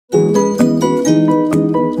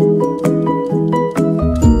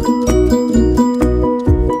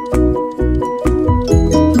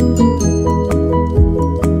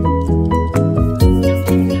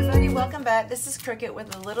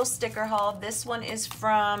sticker haul. This one is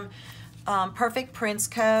from Perfect Prints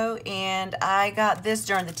Co. And I got this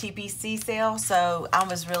during the TPC sale, so I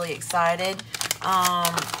was really excited.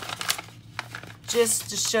 Just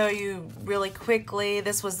to show you really quickly,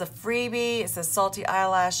 this was the freebie. It says Salty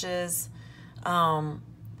Eyelashes in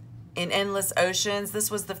Endless Oceans.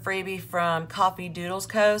 This was the freebie from Coffee Doodles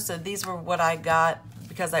Co. So these were what I got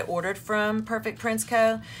because I ordered from Perfect Prints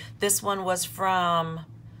Co. This one was from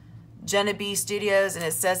Jenna B Studios, and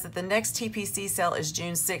it says that the next TPC sale is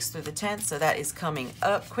June 6th through the 10th, so that is coming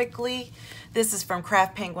up quickly. This is from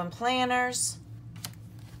Craft Penguin Planners,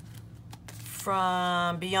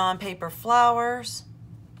 from Beyond Paper Flowers,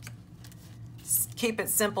 Keep It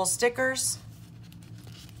Simple stickers,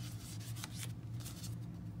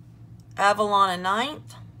 Avalon and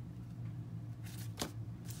Ninth,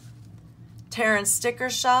 Terran Sticker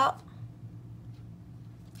Shop,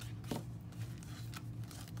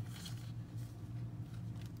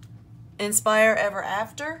 Inspire Ever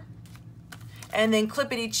After, and then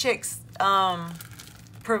Clippity Chicks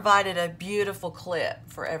provided a beautiful clip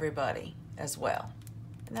for everybody as well.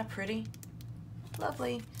 Isn't that pretty?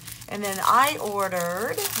 Lovely. And then I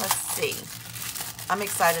ordered, let's see, I'm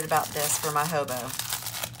excited about this for my hobo.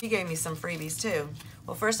 He gave me some freebies too.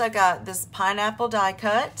 Well, first I got this pineapple die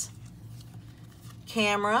cut,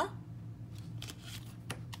 camera,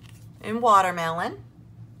 and watermelon.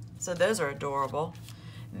 So those are adorable.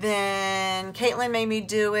 Then Caitlin made me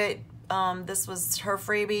do it. This was her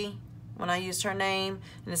freebie when I used her name.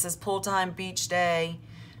 And it says Pool Time Beach Day.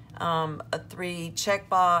 A 3 check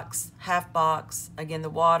box, half box. Again, the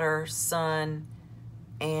water, sun,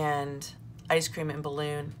 and ice cream and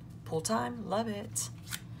balloon. Pool time, love it.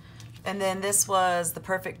 And then this was the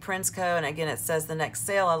Perfect Prints Co. And again, it says the next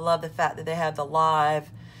sale. I love the fact that they have the live,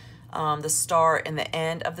 the start and the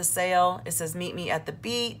end of the sale. It says meet me at the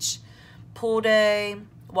beach, pool day,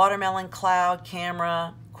 watermelon cloud,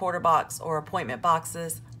 camera, quarter box or appointment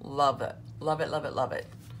boxes. Love it, love it, love it, love it.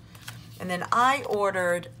 And then I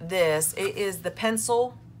ordered this. It is the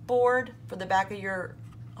pencil board for the back of your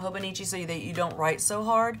Hobonichi so that you don't write so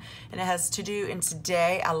hard. And it has to do in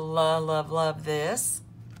today. I love, love, love this.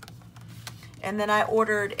 And then I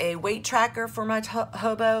ordered a weight tracker for my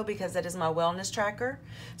hobo because that is my wellness tracker.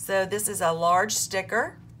 So this is a large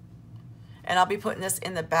sticker. And I'll be putting this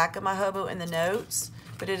in the back of my hobo in the notes.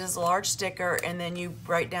 But it is a large sticker, and then you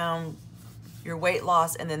write down your weight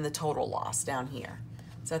loss and then the total loss down here.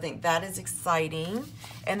 So I think that is exciting.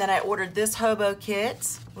 And then I ordered this hobo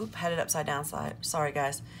kit. Oop, had it upside down, sorry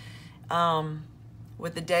guys.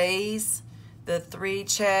 With the days, the 3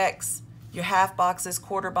 checks, your half boxes,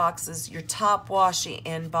 quarter boxes, your top washi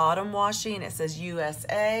and bottom washi, and it says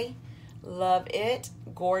USA. Love it,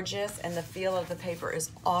 gorgeous, and the feel of the paper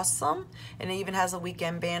is awesome. And it even has a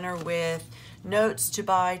weekend banner with notes to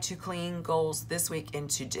buy, to clean, goals this week, and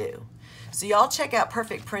to do. So y'all check out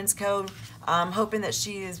Perfect Prints Co. I'm hoping that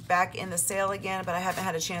she is back in the sale again, but I haven't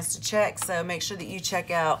had a chance to check. So make sure that you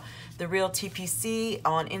check out The Real TPC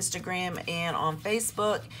on Instagram and on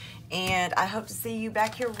Facebook. And I hope to see you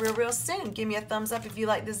back here real soon. Give me a thumbs up if you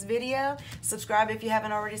like this video. Subscribe if you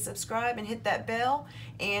haven't already subscribed, and hit that bell.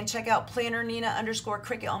 And check out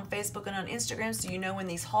PlannerNina_Cricket on Facebook and on Instagram so you know when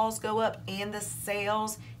these hauls go up and the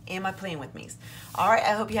sales and my Plan With Me's. All right,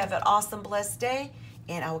 I hope you have an awesome, blessed day,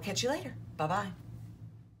 and I will catch you later. Bye-bye.